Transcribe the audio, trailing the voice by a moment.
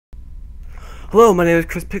Hello, my name is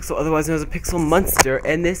Chris Pixzule, otherwise known as a Pixel Monster,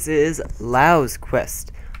 and this is Lau's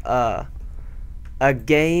Quest, a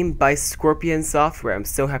game by Scorpion Software. I'm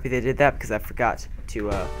so happy they did that because I forgot to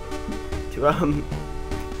figure out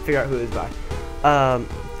who it was by.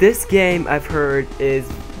 This game I've heard is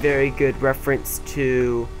very good reference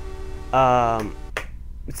to.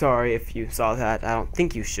 Sorry if you saw that. I don't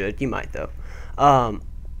think you should. You might though.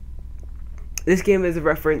 This game is a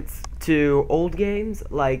reference to old games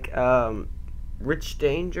like Rich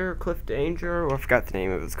Danger, Cliff Danger, or I forgot the name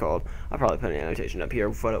of it's called. I'll probably put an annotation up here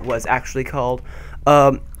of what it was actually called.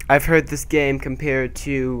 I've heard this game compared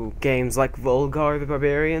to games like Volgar the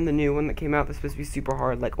Barbarian, the new one that came out that's supposed to be super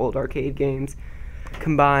hard, like old arcade games,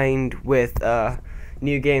 combined with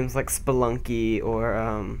new games like Spelunky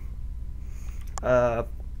or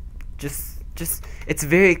just it's a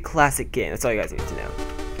very classic game. That's all you guys need to know.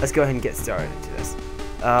 Let's go ahead and get started into this.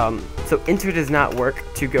 So enter does not work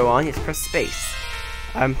to go on. You have to press space.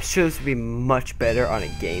 I'm sure this would be much better on a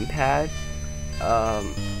gamepad.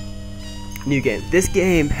 New game. This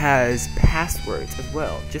game has passwords as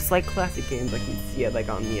well, just like classic games, like you see it like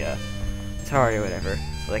on the Atari or whatever,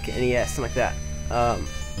 or like an NES, something like that.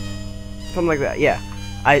 Something like that. Yeah.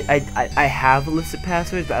 I have a list of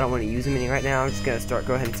passwords, but I don't want to use them any right now. I'm just gonna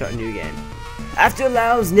go ahead and start a new game. After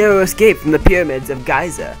Lau's narrow escape from the pyramids of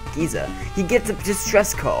Giza, he gets a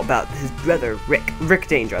distress call about his brother Rick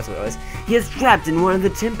Danger, that's what it was. He is trapped in one of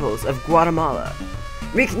the temples of Guatemala.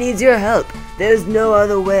 Rick needs your help. There's no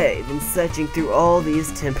other way than searching through all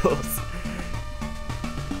these temples.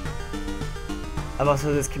 I've also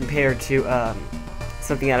heard this compared to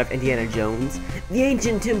something out of Indiana Jones. The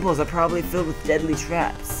ancient temples are probably filled with deadly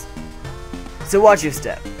traps. So watch your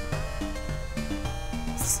step.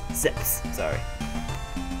 Steps, sorry.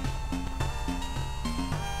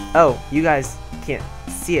 Oh, you guys can't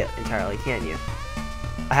see it entirely, can you?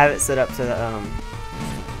 I have it set up so that,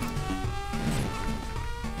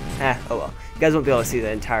 oh well. You guys won't be able to see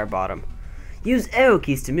the entire bottom. Use arrow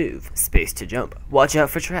keys to move, space to jump. Watch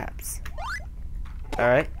out for traps.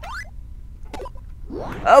 Alright.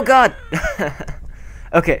 Oh god!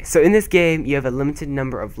 Okay, so in this game, you have a limited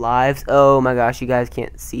number of lives. Oh my gosh, you guys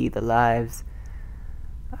can't see the lives.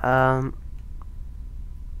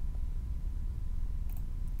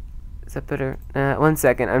 Is that better? 1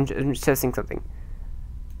 second, I'm just testing something.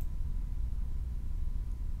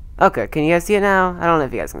 Okay, can you guys see it now? I don't know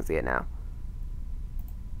if you guys can see it now.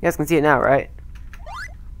 You guys can see it now, right?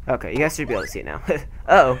 Okay, you guys should be able to see it now.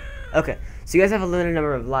 Uh-oh. Okay, so you guys have a limited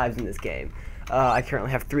number of lives in this game. I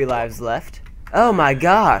currently have 3 lives left. Oh my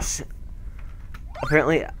gosh!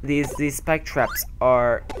 Apparently, these spike traps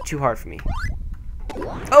are too hard for me.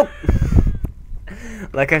 Oh!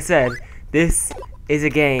 Like I said, this is a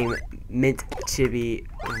game meant to be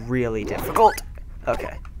really difficult.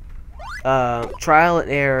 Okay. Trial and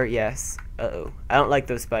error, yes. Uh-oh. I don't like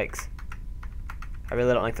those spikes. I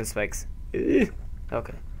really don't like those spikes.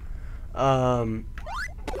 Okay.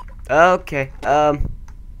 Okay. I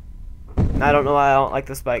don't know why I don't like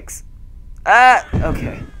the spikes. Ah!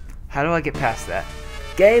 Okay. How do I get past that?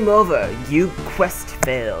 Game over. You quest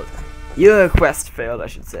failed. Your quest failed, I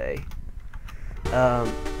should say.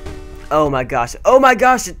 Oh my gosh. Oh my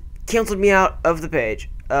gosh! It canceled me out of the page.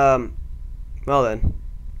 Well then.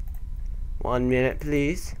 1 minute,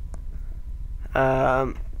 please.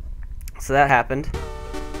 So that happened.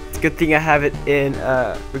 It's a good thing I have it in,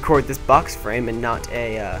 record this box frame and not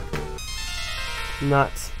a, yeah,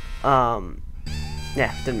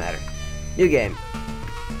 doesn't matter. New game.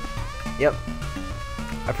 Yep.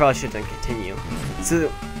 I probably should have done continue.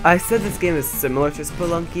 So, I said this game is similar to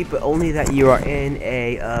Spelunky, but only that you are in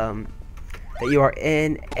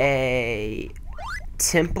a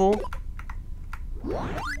temple,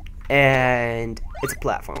 and it's a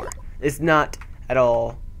platformer. It's not at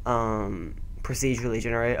all procedurally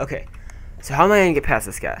generated. Okay, so how am I gonna get past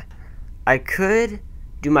this guy? I could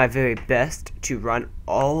do my very best to run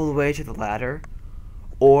all the way to the ladder,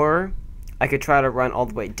 or I could try to run all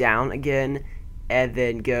the way down again and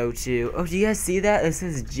then go to... Oh, do you guys see that? It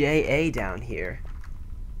says JA down here.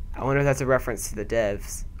 I wonder if that's a reference to the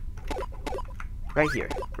devs. Right here.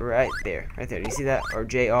 Right there. Right there. Do you see that? Or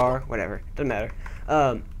JR? Whatever. Doesn't matter.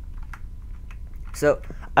 So,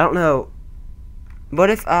 I don't know. What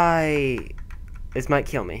if I... This might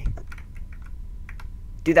kill me.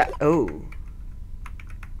 Do that. Oh.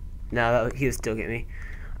 No, he'll still get me.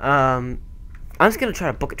 I'm just gonna try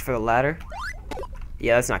to book it for the ladder.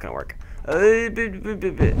 Yeah, that's not gonna work.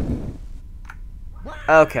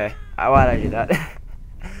 Okay. Why'd I do that?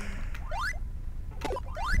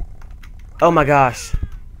 Oh my gosh.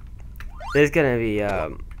 There's gonna be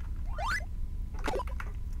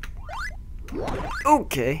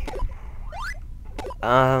Okay.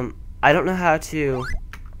 I don't know how to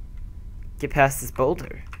get past this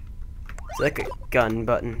boulder. Is that like a gun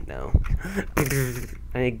button? No.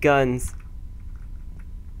 I need guns.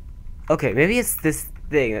 Okay, maybe it's this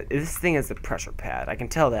thing. This thing is a pressure pad. I can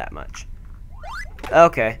tell that much.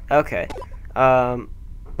 Okay, okay. Oh,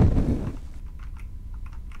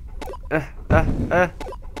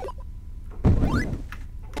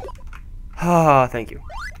 thank you.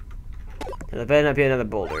 There better not be another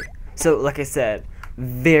boulder. So, like I said,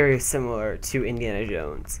 very similar to Indiana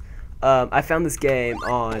Jones. I found this game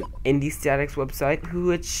on IndieStatic's website,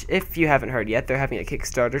 which, if you haven't heard yet, they're having a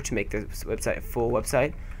Kickstarter to make this website a full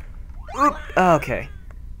website. Oop! Oh, okay.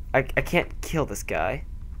 I can't kill this guy.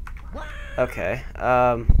 Okay.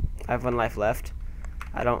 I have 1 life left.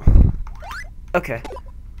 I don't... Okay.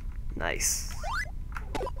 Nice.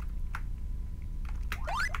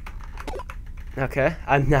 Okay.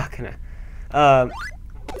 I'm not gonna...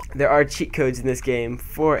 there are cheat codes in this game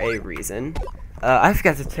for a reason. I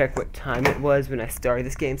forgot to check what time it was when I started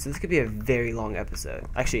this game, so this could be a very long episode.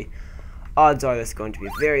 Actually, odds are this is going to be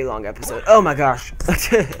a very long episode. Oh my gosh!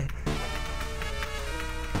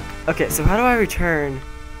 Okay, so how do I return?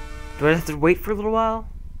 Do I have to wait for a little while?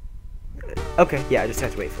 Okay, yeah, I just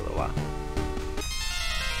have to wait for a little while.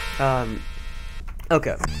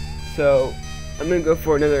 Okay, so I'm gonna go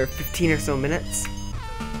for another 15 or so minutes.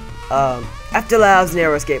 After allows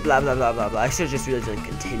narrow escape, blah blah blah blah blah. I should have just really done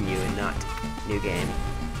continue and not new game.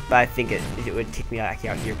 But I think it would kick me back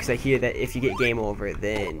out here because I hear that if you get game over,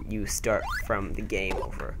 then you start from the game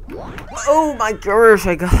over. Oh my gosh!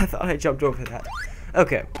 I thought I jumped over that.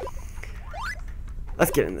 Okay,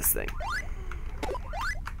 let's get in this thing.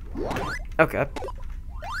 Okay.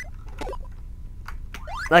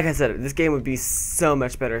 Like I said, this game would be so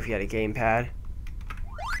much better if you had a gamepad.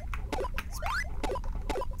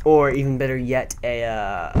 Or even better yet,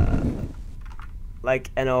 like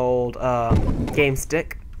an old game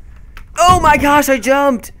stick. Oh my gosh, I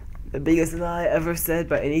jumped! The biggest lie ever said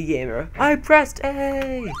by any gamer. I pressed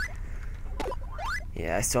A!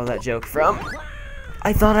 Yeah, I stole that joke from...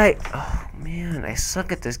 I thought oh man, I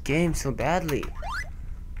suck at this game so badly.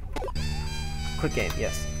 Quick game,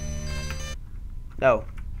 yes. No.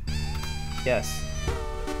 Yes.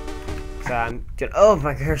 So I'm good. Oh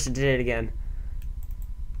my gosh, I did it again.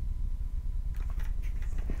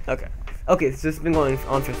 Okay. Okay, so this has been going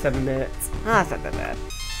on for 7 minutes. Ah, it's not that bad.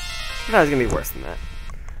 I thought it was gonna be worse than that.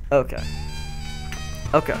 Okay.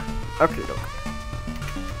 Okay. Okay, okay.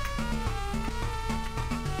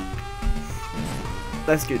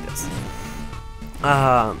 Let's do this.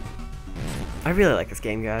 I really like this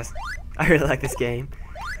game, guys. I really like this game.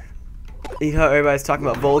 You know, everybody's talking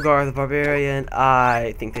about Volgar the Barbarian.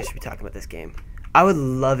 I think they should be talking about this game. I would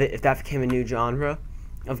love it if that became a new genre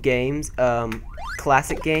of games.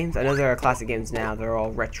 Classic games. I know there are classic games now. They're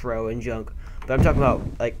all retro and junk. But I'm talking about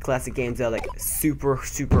like classic games that are like super,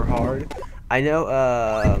 super hard. I know,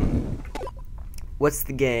 what's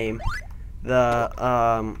the game? The,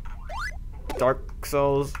 Dark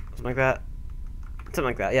Souls? Something like that? Something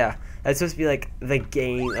like that, yeah. It's supposed to be like the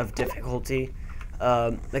game of difficulty.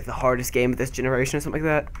 Like the hardest game of this generation or something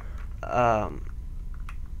like that.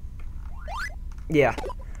 Yeah.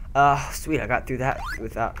 Sweet, I got through that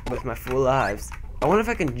with my full lives. I wonder if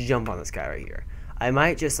I can jump on this guy right here. I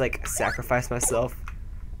might just like sacrifice myself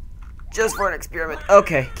just for an experiment.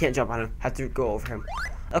 Okay, can't jump on him. Have to go over him.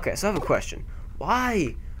 Okay, so I have a question.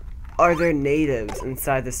 Why are there natives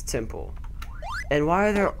inside this temple? And why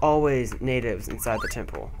are there always natives inside the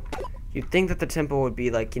temple? You'd think that the temple would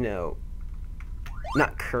be like, you know,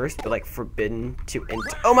 not cursed, but like forbidden to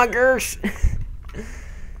enter. Oh my gosh!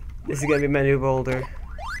 This is gonna be my new boulder.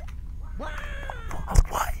 What?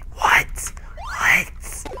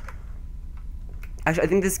 Actually, I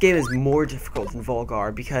think this game is more difficult than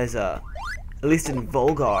Volgar because, at least in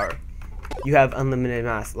Volgar, you have unlimited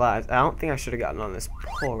mass lives. I don't think I should have gotten on this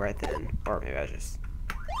pole right then, or maybe I just.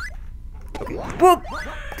 Okay. Whoop!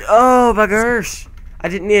 Oh my gosh! I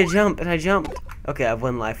didn't need a jump, and I jumped. Okay, I have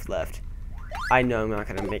 1 life left. I know I'm not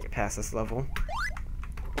gonna make it past this level.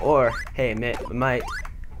 Or, hey, I might.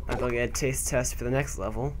 I'm gonna get a taste test for the next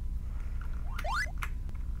level.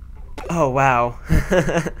 Oh wow.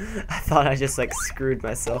 I thought I just like screwed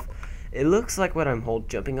myself. It looks like what I'm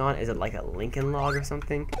jumping on is like a Lincoln log or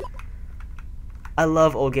something. I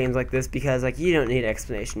love old games like this because like you don't need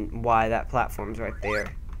explanation why that platform's right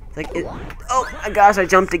there. It's like it. Oh my gosh, I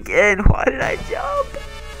jumped again. Why did I jump?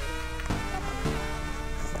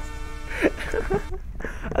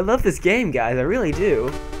 I love this game, guys. I really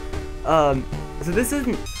do. So this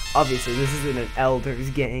isn't obviously this isn't an Elders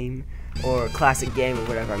game. or classic game, or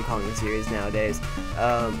whatever I'm calling the series nowadays.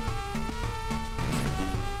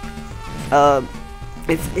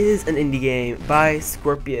 It is an indie game by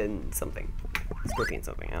Scorpion something, I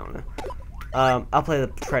don't know. I'll play the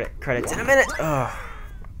credits in a minute. Oh,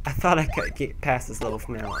 I thought I could get past this level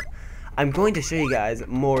from now on. I'm going to show you guys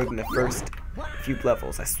more than the first few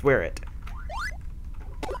levels, I swear it.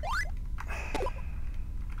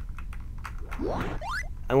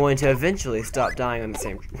 I'm going to eventually stop dying on the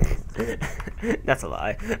same... That's a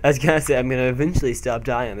lie. I was gonna say I'm gonna eventually stop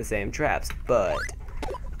dying on the same traps, but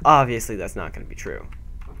obviously that's not gonna be true.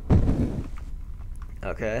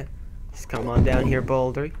 Okay, just come on down here,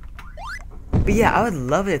 Boulder. But yeah, I would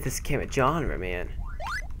love it if this became a genre, man.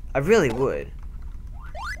 I really would.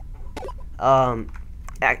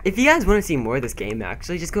 If you guys want to see more of this game,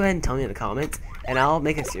 actually, just go ahead and tell me in the comments, and I'll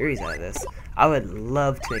make a series out of this. I would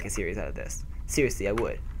love to make a series out of this. Seriously, I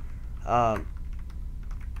would.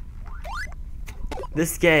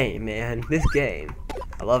 This game, man, this game,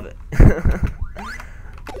 I love it.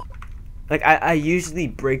 Like, I usually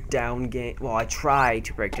break down well, I try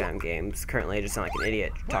to break down games. Currently, I just sound like an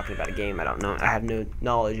idiot talking about a game I don't know, I have no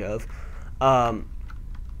knowledge of.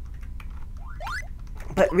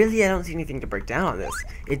 But really, I don't see anything to break down on this.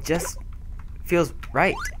 It just feels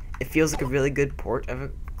right. It feels like a really good port of a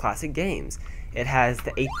classic games. It has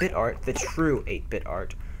the 8-bit art, the true 8-bit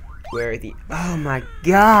art, where the... Oh my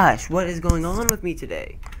gosh, what is going on with me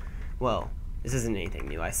today? Well, this isn't anything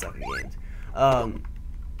new, I suck at games.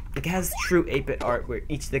 It has true 8-bit art where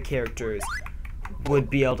each of the characters would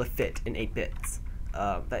be able to fit in 8 bits.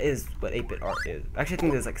 That is what 8-bit art is. Actually, I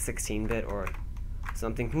think there's like 16-bit or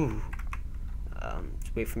something. Whew.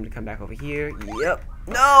 Just wait for him to come back over here. Yep.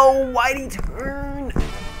 No! Why'd he turn?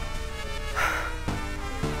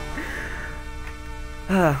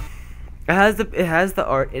 It has the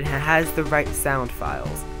art, it has the right sound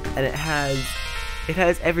files, and it has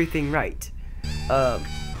everything right.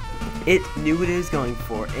 It knew what it was going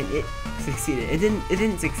for, and it succeeded. It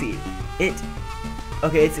didn't succeed. It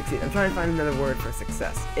succeeded. I'm trying to find another word for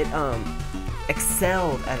success. It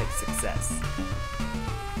excelled at its success.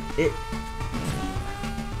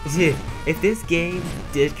 If this game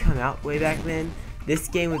did come out way back then, this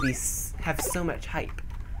game would have so much hype.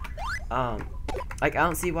 Like, I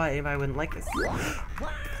don't see why anybody wouldn't like this.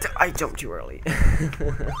 I jumped too early.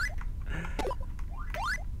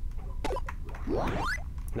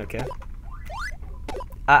 Okay.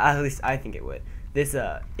 At least I think it would. This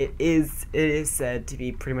it is said to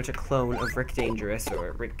be pretty much a clone of Rick Dangerous,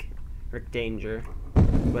 or Rick Danger,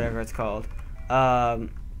 whatever it's called. Well,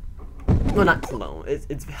 not clone.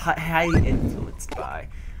 It's highly influenced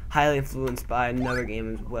by another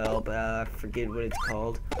game as well, but I forget what it's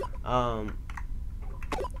called. I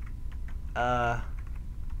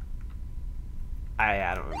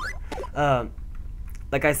don't remember.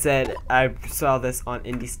 Like I said, I saw this on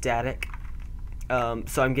IndieStatic,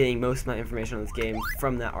 so I'm getting most of my information on this game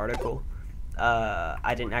from that article.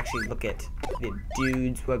 I didn't actually look at the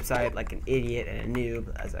dude's website like an idiot and a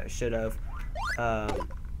noob, as I should have.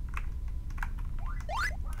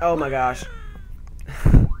 Oh my gosh.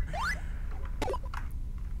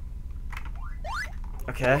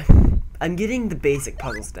 Okay. I'm getting the basic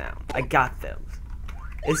puzzles down. I got them.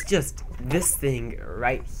 It's just this thing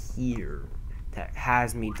right here that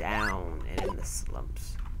has me down and in the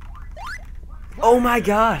slumps. Oh my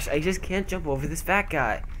gosh, I just can't jump over this fat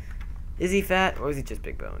guy. Is he fat or is he just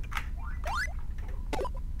big boned?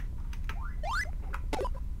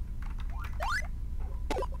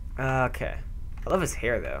 Okay. I love his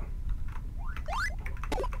hair though.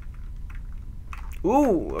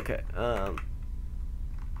 Ooh, okay.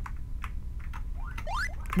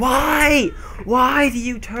 Why? Why do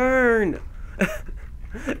you turn?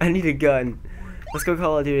 I need a gun. Let's go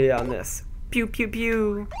Call of Duty on this. Pew pew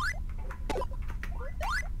pew.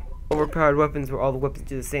 Overpowered weapons where all the weapons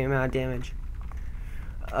do the same amount of damage.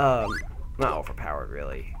 Not overpowered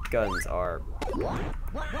really. Guns are.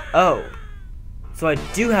 Oh. So I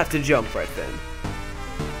do have to jump right then.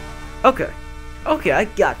 Okay. Okay, I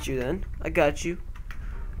got you then. I got you.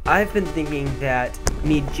 I've been thinking that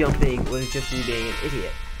me jumping was just me being an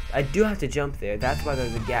idiot. I do have to jump there. That's why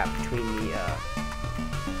there's a gap between the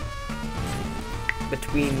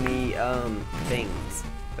things.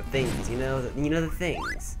 The things, you know the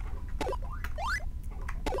things.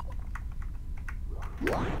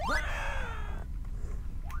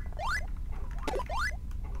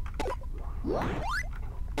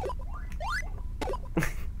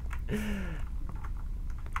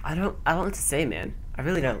 I don't know what to say, man. I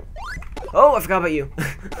really don't. Oh, I forgot about you.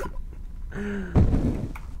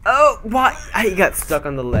 Oh, why? I got stuck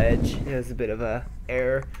on the ledge. It was a bit of a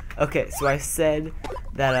error. Okay, so I said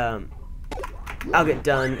that I'll get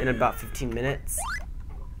done in about 15 minutes.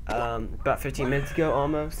 About 15 minutes ago,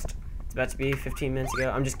 almost. It's about to be 15 minutes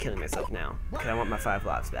ago. I'm just killing myself now because I want my 5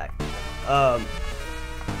 lives back.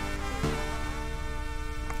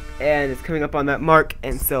 And it's coming up on that mark,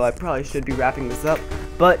 and so I probably should be wrapping this up,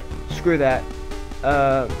 but screw that.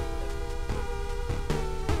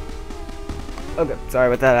 Okay, sorry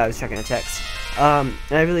about that, I was checking a text. And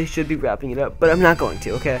I really should be wrapping it up, but I'm not going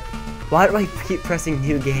to, okay? Why do I keep pressing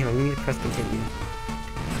new game? I need to press continue.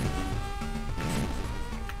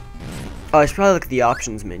 Oh, I should probably look at the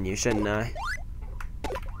options menu, shouldn't I?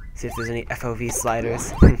 See if there's any FOV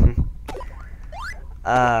sliders.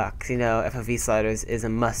 Cause you know, FOV sliders is a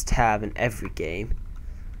must-have in every game.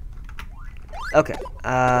 Okay,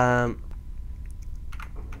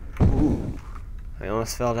 ooh, I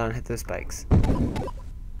almost fell down and hit those spikes.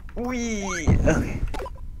 Whee! Okay.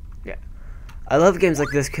 Yeah. I love games like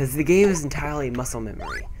this because the game is entirely muscle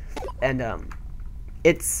memory. And,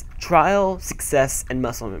 it's trial, success, and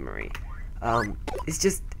muscle memory. It's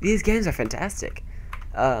just, these games are fantastic.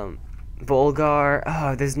 Volgar,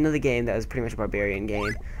 oh, there's another game that was pretty much a barbarian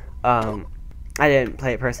game. I didn't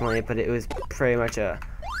play it personally, but it was pretty much a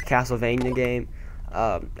Castlevania game.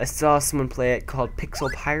 I saw someone play it called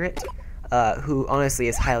Pixel Pirate, who honestly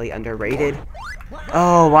is highly underrated.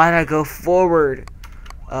 Oh, why did I go forward?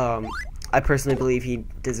 I personally believe he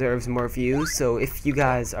deserves more views, so if you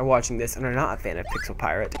guys are watching this and are not a fan of Pixel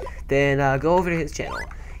Pirate, then go over to his channel.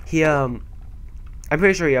 He, I'm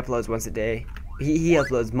pretty sure he uploads once a day. He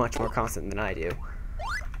uploads much more constant than I do.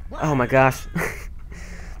 Oh my gosh.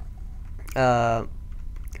 Oh,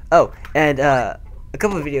 and a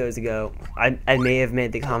couple of videos ago, I may have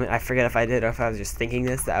made the comment, I forget if I did or if I was just thinking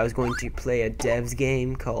this, that I was going to play a devs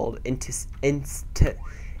game called actually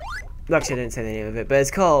I didn't say the name of it, but it's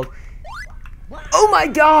called, oh my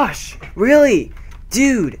gosh, really?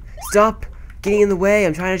 Dude, stop getting in the way,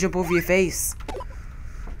 I'm trying to jump over your face.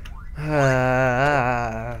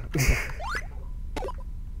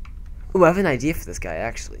 Ooh, I have an idea for this guy,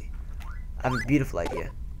 actually. I have a beautiful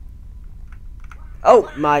idea.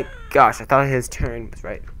 Oh my gosh, I thought his turn was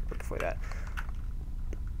right before that.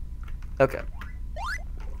 Okay.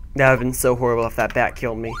 That would have been so horrible if that bat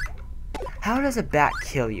killed me. How does a bat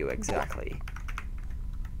kill you exactly?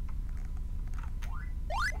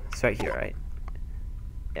 It's right here, right?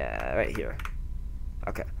 Yeah, right here.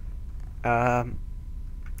 Okay.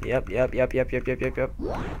 Yep.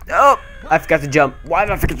 Oh! I forgot to jump. Why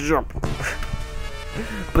did I forget to jump?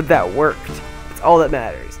 But that worked. That's all that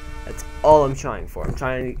matters. That's all I'm trying for.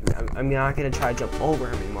 I'm not gonna try to jump over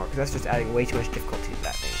him anymore because that's just adding way too much difficulty to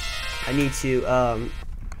that thing. I need to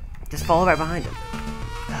just follow right behind him.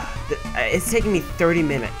 It's taking me 30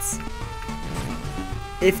 minutes,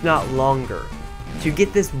 if not longer, to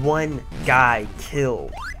get this one guy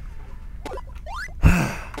killed.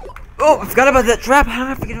 Oh, I forgot about that trap. How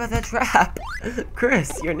did I forget about that trap?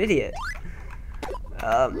 Chris, you're an idiot.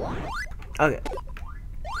 Okay.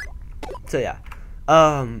 So yeah.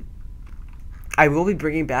 I will be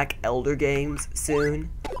bringing back Elder games soon.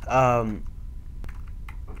 Oh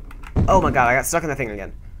my god, I got stuck in the thing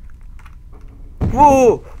again.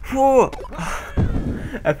 Whoa! Whoa!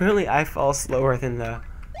 Apparently I fall slower than the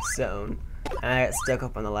stone. And I got stuck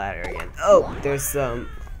up on the ladder again. Oh, there's some...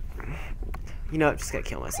 You know what, just gonna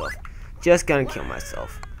kill myself. Just gonna kill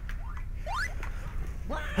myself.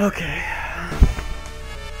 Okay.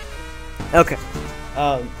 Okay.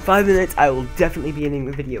 5 minutes, I will definitely be ending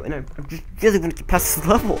the video, and I just really want to get past this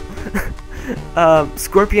level.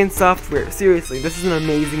 Scorpion Software, seriously, this is an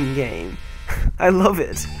amazing game. I love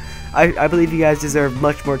it. I believe you guys deserve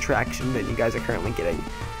much more traction than you guys are currently getting.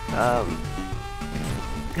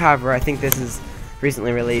 However, I think this is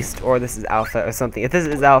recently released, or this is alpha or something. If this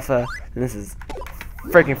is alpha, then this is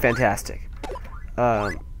freaking fantastic.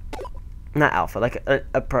 Not alpha, like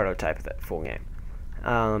a prototype of that full game.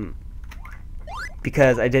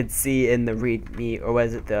 Because I did see in the readme, or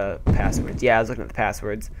was it the passwords? Yeah, I was looking at the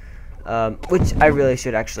passwords, which I really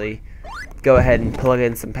should actually go ahead and plug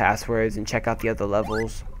in some passwords and check out the other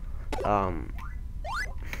levels. I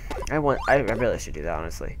really should do that,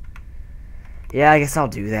 honestly. Yeah, I guess I'll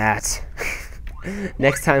do that.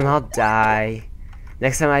 Next time I'll die.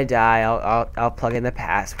 Next time I die, I'll plug in the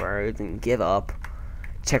passwords and give up.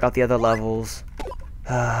 Check out the other levels.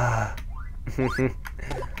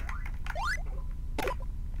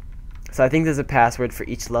 So I think there's a password for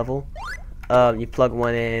each level. You plug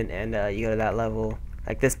one in and you go to that level.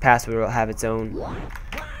 Like this password will have its own.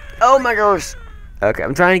 Oh my gosh! Okay,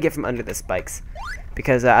 I'm trying to get from under the spikes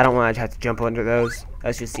because I don't want to have to jump under those.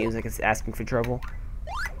 That just seems like it's asking for trouble.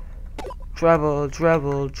 Trouble,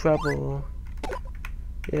 trouble, trouble.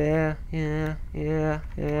 Yeah, yeah, yeah,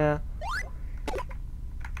 yeah.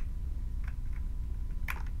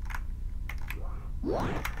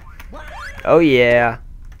 Oh yeah.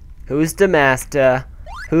 Who's the master?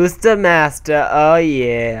 Who's the master? Oh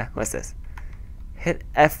yeah. What's this? Hit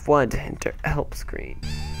F1 to enter help screen.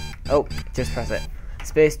 Oh, just press it.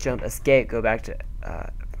 Space jump, escape, go back to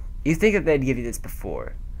you think that they'd give you this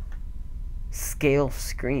before. Scale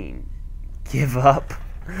screen. Give up.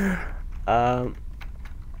 Wait,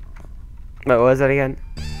 what was that again?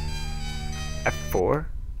 F4?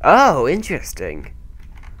 Oh, interesting.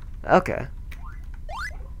 Okay.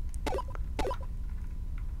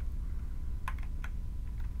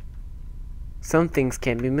 Some things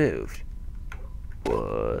can be moved.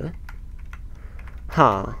 What?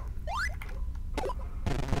 Huh.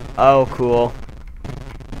 Oh, cool.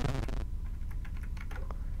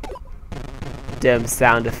 Dim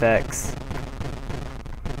sound effects.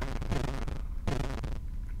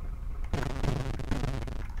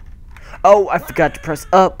 Oh, I forgot to press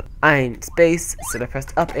up. I ain't space, so I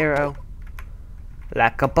pressed up arrow.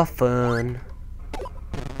 Like a buffon.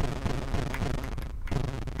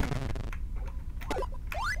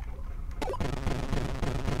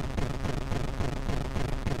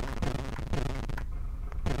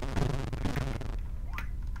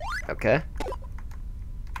 Okay.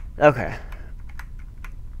 Okay.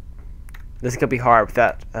 This could be hard with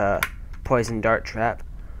that poison dart trap.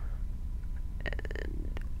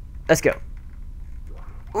 And let's go.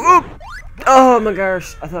 Oop! Oh my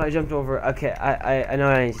gosh! I thought I jumped over. Okay, I know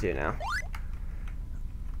what I need to do now.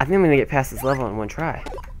 I think I'm gonna get past this level in one try.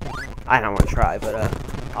 I don't want to try, but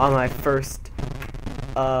on my first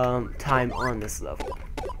time on this level.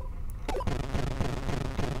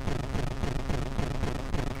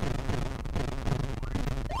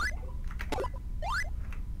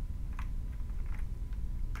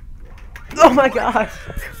 Oh my gosh!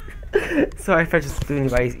 Sorry if I just blew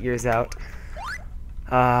anybody's ears out.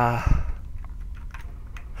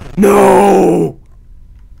 No!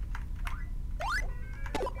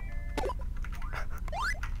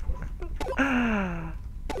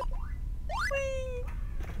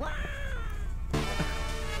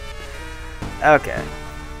 Okay.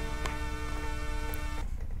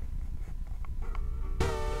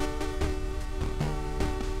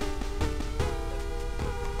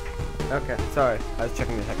 Okay, sorry. I was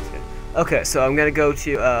checking the text again. Okay, so I'm gonna go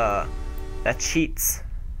to that cheats,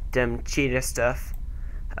 them cheater stuff,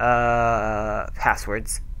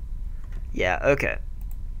 passwords. Yeah, okay.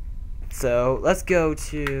 So let's go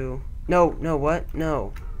to no, what?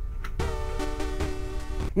 No,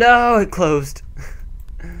 it closed.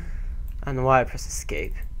 I don't know why I pressed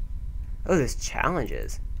escape. Oh, there's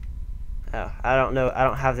challenges. Oh, I don't know. I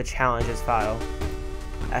don't have the challenges file.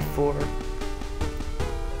 F4.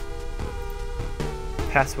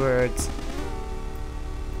 Passwords.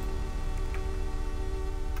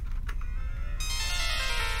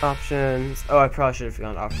 Options. Oh, I probably should have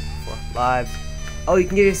gone options before. Lives. Oh, you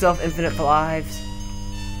can give yourself infinite lives.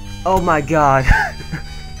 Oh my god.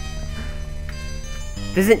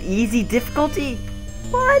 There's an easy difficulty?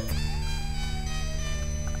 What?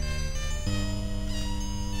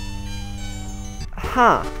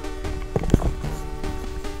 Huh.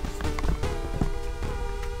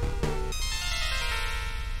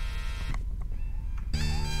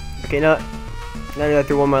 Okay, now I go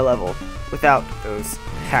through one more level without those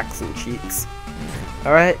hacks and cheats.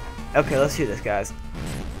 Alright? Okay, let's do this, guys.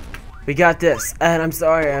 We got this. And I'm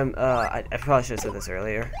sorry, I probably should have said this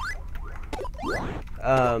earlier.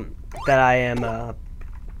 That I am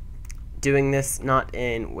doing this not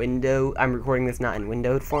in window. I'm recording this not in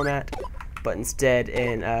windowed format, but instead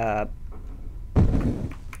in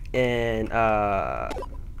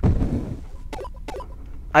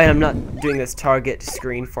I'm not doing this target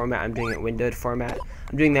screen format, I'm doing it windowed format.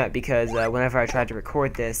 I'm doing that because whenever I tried to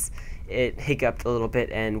record this, it hiccuped a little bit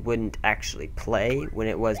and wouldn't actually play when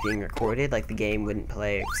it was being recorded. Like, the game wouldn't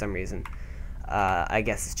play for some reason. I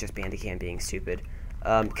guess it's just Bandicam being stupid.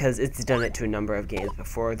 Because it's done it to a number of games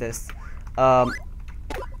before this. Now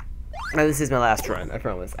this is my last run, I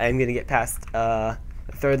promise. I'm gonna get past the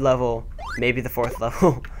 3rd level, maybe the 4th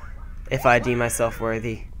level, if I deem myself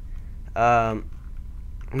worthy.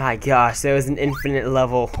 My gosh, there was an infinite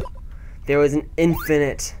level. There was an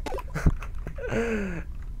infinite.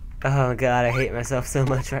 Oh god, I hate myself so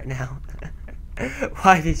much right now.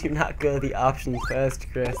 Why did you not go to the options first,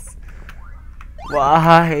 Chris?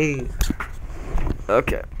 Why?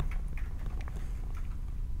 Okay.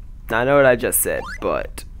 I know what I just said,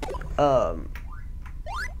 but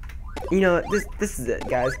you know, this is it,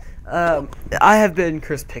 guys. I have been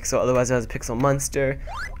Chris Pixel, otherwise I was Pixel Monster.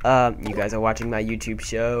 You guys are watching my YouTube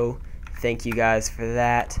show. Thank you guys for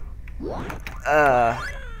that.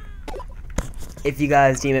 If you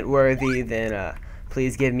guys deem it worthy, then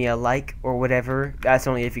please give me a like or whatever. That's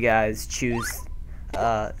only if you guys choose.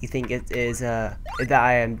 You think it is that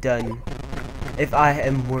I am done. If I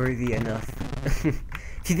am worthy enough.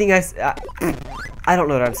 If you think I don't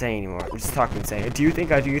know what I'm saying anymore. I'm just talking and saying, do you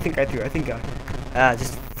think I do? You think I do? I think I.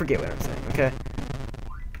 Just forget what I'm saying, okay?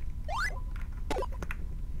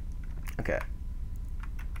 Okay.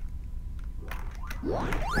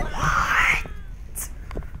 What?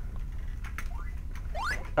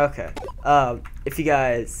 Okay. If you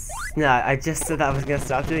guys, nah, I just said that I was gonna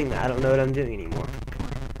stop doing that. I don't know what I'm doing anymore.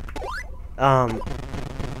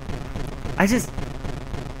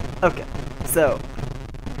 Okay. So.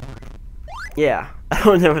 Yeah, I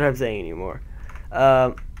don't know what I'm saying anymore.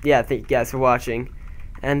 Yeah, thank you guys for watching,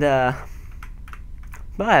 and bye,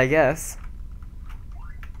 I guess.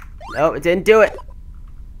 No, it didn't do it.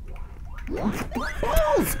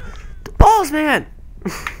 The balls, man.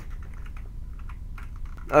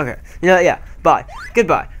 Okay, yeah, bye,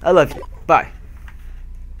 goodbye. I love you. Bye.